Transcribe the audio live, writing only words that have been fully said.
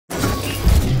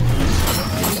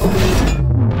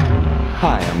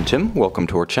Hi, I'm Tim, welcome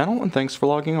to our channel, and thanks for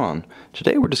logging on.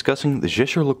 Today we're discussing the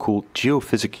Jaeger-LeCoultre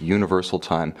Geophysic Universal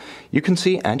Time. You can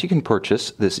see and you can purchase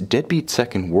this deadbeat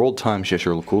second world time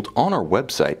Jaeger-LeCoultre on our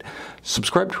website.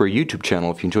 Subscribe to our YouTube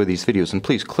channel if you enjoy these videos, and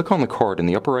please click on the card in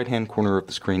the upper right hand corner of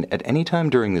the screen at any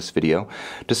time during this video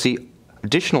to see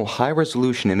additional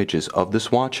high-resolution images of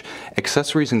this watch,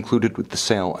 accessories included with the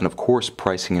sale, and of course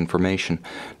pricing information.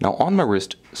 Now on my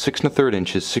wrist, 6 1/3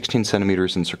 inches, 16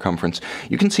 centimeters in circumference,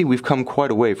 you can see we've come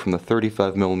quite a way from the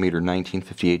 35mm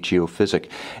 1958 Geophysic.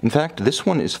 In fact, this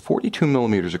one is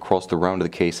 42mm across the round of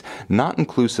the case, not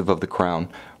inclusive of the crown.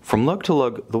 From lug to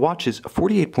lug, the watch is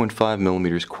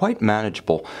 48.5mm, quite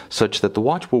manageable, such that the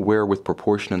watch will wear with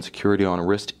proportion and security on a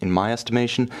wrist, in my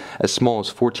estimation, as small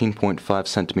as 14.5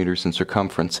 centimeters in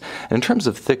circumference. And in terms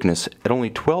of thickness, at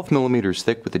only 12mm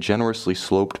thick with a generously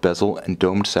sloped bezel and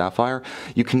domed sapphire,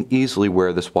 you can easily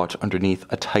wear this watch underneath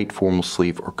a tight formal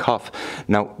sleeve or cuff.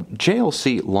 Now,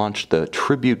 JLC launched the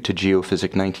Tribute to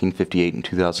Geophysic 1958 in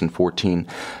 2014.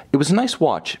 It was a nice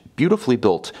watch, beautifully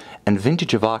built, and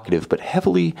vintage evocative, but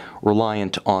heavily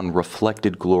reliant on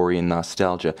reflected glory and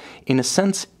nostalgia. In a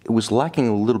sense, it was lacking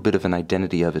a little bit of an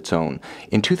identity of its own.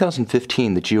 In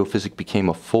 2015, the Geophysic became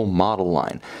a full model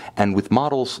line, and with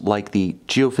models like the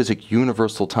Geophysic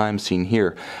Universal Time seen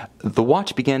here, the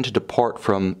watch began to depart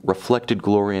from reflected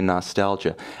glory and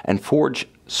nostalgia and forge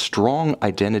strong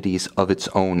identities of its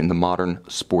own in the modern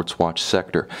sports watch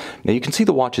sector. Now you can see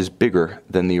the watch is bigger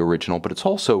than the original, but it's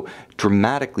also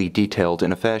dramatically detailed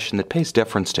in a fashion that pays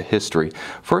deference to history.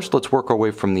 First, let's work our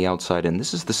way from the outside in.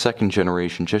 This is the second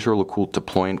generation Jaeger-LeCoultre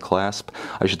deployant clasp.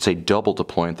 I should say double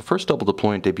deployant. The first double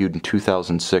deployant debuted in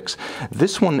 2006.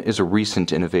 This one is a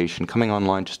recent innovation coming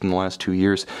online just in the last 2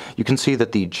 years. You can see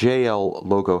that the JL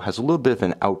logo has a little bit of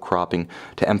an outcropping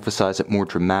to emphasize it more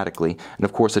dramatically, and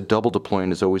of course a double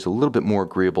deployant is always a little bit more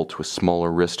agreeable to a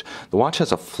smaller wrist. The watch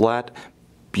has a flat,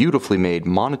 beautifully made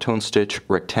monotone stitch,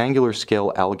 rectangular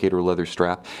scale alligator leather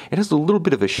strap. It has a little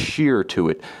bit of a shear to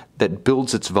it that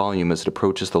builds its volume as it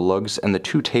approaches the lugs, and the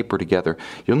two taper together.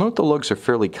 You'll note the lugs are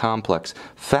fairly complex.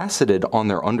 Faceted on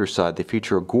their underside, they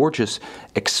feature a gorgeous,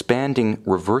 expanding,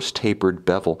 reverse tapered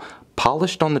bevel.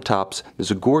 Polished on the tops, there's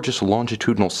a gorgeous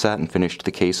longitudinal satin finish to the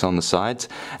case on the sides,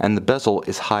 and the bezel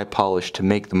is high polished to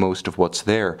make the most of what's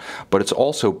there, but it's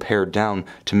also pared down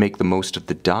to make the most of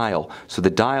the dial. So the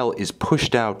dial is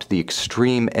pushed out to the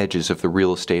extreme edges of the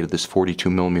real estate of this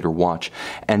 42mm watch,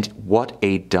 and what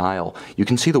a dial. You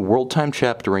can see the world time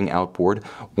chaptering outboard,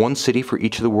 one city for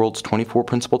each of the world's 24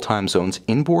 principal time zones.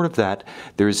 Inboard of that,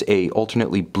 there's a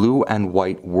alternately blue and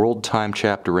white world time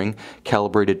chaptering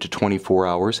calibrated to 24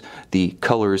 hours. The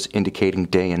colors indicating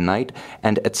day and night,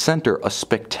 and at center a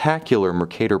spectacular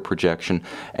Mercator projection,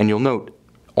 and you'll note,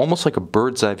 almost like a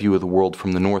bird's eye view of the world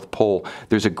from the North Pole,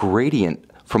 there's a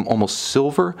gradient from almost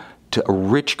silver to a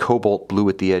rich cobalt blue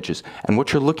at the edges, and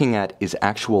what you're looking at is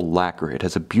actual lacquer. It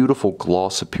has a beautiful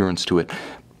gloss appearance to it,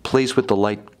 plays with the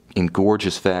light in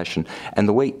gorgeous fashion, and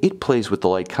the way it plays with the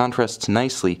light contrasts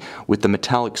nicely with the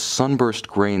metallic sunburst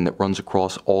grain that runs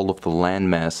across all of the land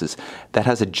masses. That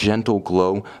has a gentle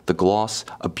glow, the gloss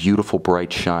a beautiful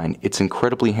bright shine. It's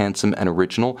incredibly handsome and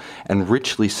original, and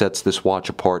richly sets this watch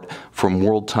apart from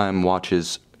world time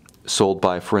watches sold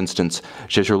by, for instance,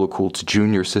 Jaeger-LeCoultre's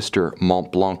junior sister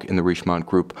Mont Blanc in the Richemont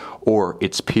group, or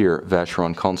its peer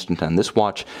Vacheron Constantin. This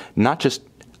watch, not just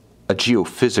a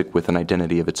Geophysic with an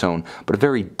identity of its own, but a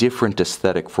very different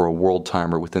aesthetic for a world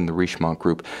timer within the Richemont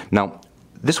group. Now,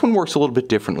 this one works a little bit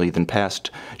differently than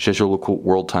past Jaeger-LeCoultre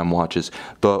world time watches.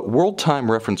 The world time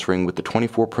reference ring with the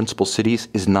 24 principal cities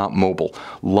is not mobile.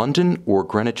 London or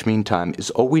Greenwich Mean Time is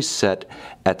always set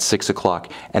at 6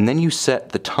 o'clock, and then you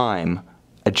set the time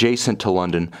adjacent to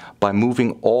London by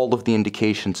moving all of the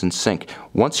indications in sync.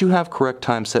 Once you have correct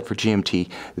time set for GMT,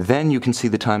 then you can see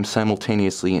the time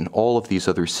simultaneously in all of these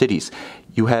other cities.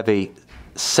 You have a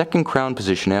second crown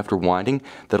position after winding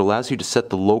that allows you to set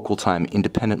the local time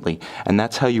independently, and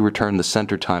that's how you return the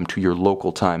center time to your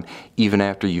local time even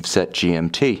after you've set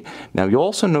GMT. Now you'll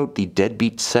also note the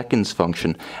deadbeat seconds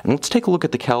function, and let's take a look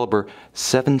at the caliber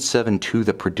 772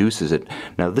 that produces it.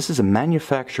 Now this is a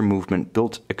manufacture movement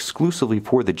built exclusively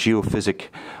for the Geophysic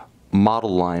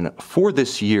model line. For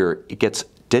this year, it gets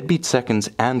deadbeat seconds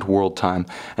and world time,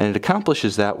 and it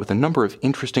accomplishes that with a number of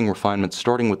interesting refinements,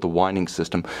 starting with the winding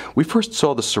system. We first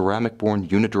saw the ceramic-borne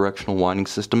unidirectional winding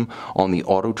system on the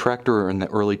auto tractor in the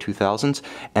early 2000s,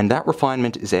 and that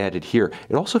refinement is added here.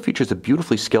 It also features a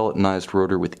beautifully skeletonized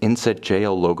rotor with inset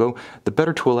JL logo, the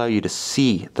better to allow you to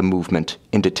see the movement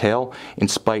in detail in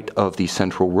spite of the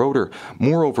central rotor.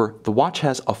 Moreover, the watch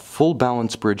has a full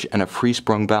balance bridge and a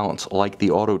free-sprung balance, like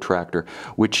the auto tractor,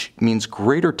 which means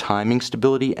greater timing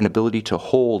stability and ability to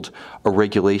hold a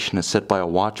regulation as set by a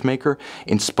watchmaker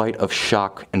in spite of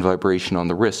shock and vibration on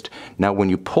the wrist. Now, when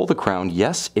you pull the crown,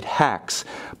 yes, it hacks,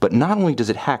 but not only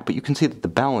does it hack, but you can see that the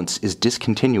balance is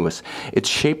discontinuous. It's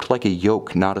shaped like a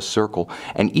yoke, not a circle,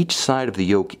 and each side of the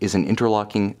yoke is an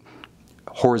interlocking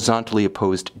horizontally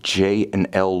opposed J and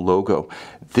L logo.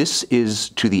 This is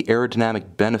to the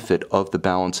aerodynamic benefit of the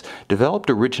balance, developed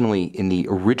originally in the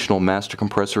original Master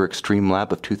Compressor Extreme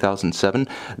Lab of 2007.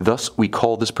 Thus, we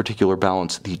call this particular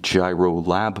balance the Gyro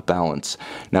Lab balance.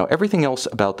 Now, everything else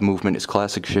about the movement is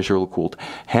classic Jaeger-LeCoultre.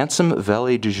 Handsome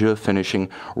valet de jeu finishing,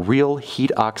 real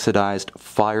heat-oxidized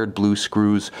fired blue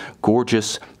screws,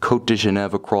 gorgeous Côte de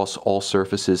Genève across all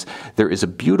surfaces. There is a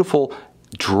beautiful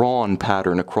drawn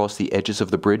pattern across the edges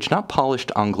of the bridge, not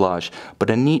polished anglage, but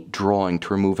a neat drawing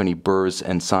to remove any burrs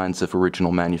and signs of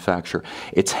original manufacture.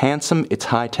 It's handsome, it's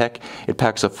high-tech, it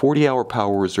packs a 40-hour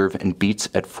power reserve and beats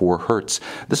at 4 Hertz.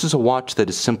 This is a watch that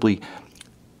is simply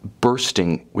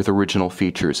bursting with original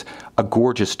features. A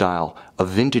gorgeous dial, a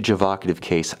vintage evocative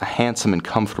case, a handsome and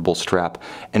comfortable strap,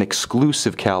 an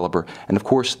exclusive caliber, and of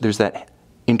course there's that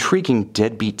intriguing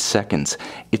deadbeat seconds.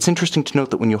 It's interesting to note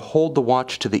that when you hold the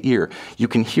watch to the ear, you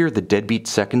can hear the deadbeat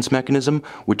seconds mechanism,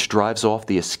 which drives off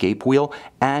the escape wheel,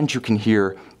 and you can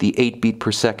hear the 8 beat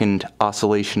per second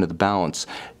oscillation of the balance.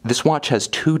 This watch has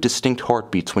 2 distinct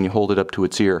heartbeats when you hold it up to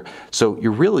its ear, so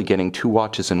you're really getting 2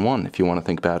 watches in one if you want to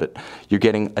think about it. You're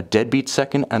getting a deadbeat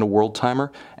second and a world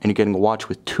timer, and you're getting a watch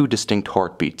with 2 distinct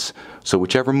heartbeats. So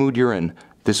whichever mood you're in,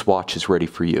 this watch is ready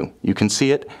for you. You can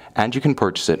see it and you can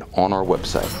purchase it on our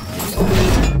website.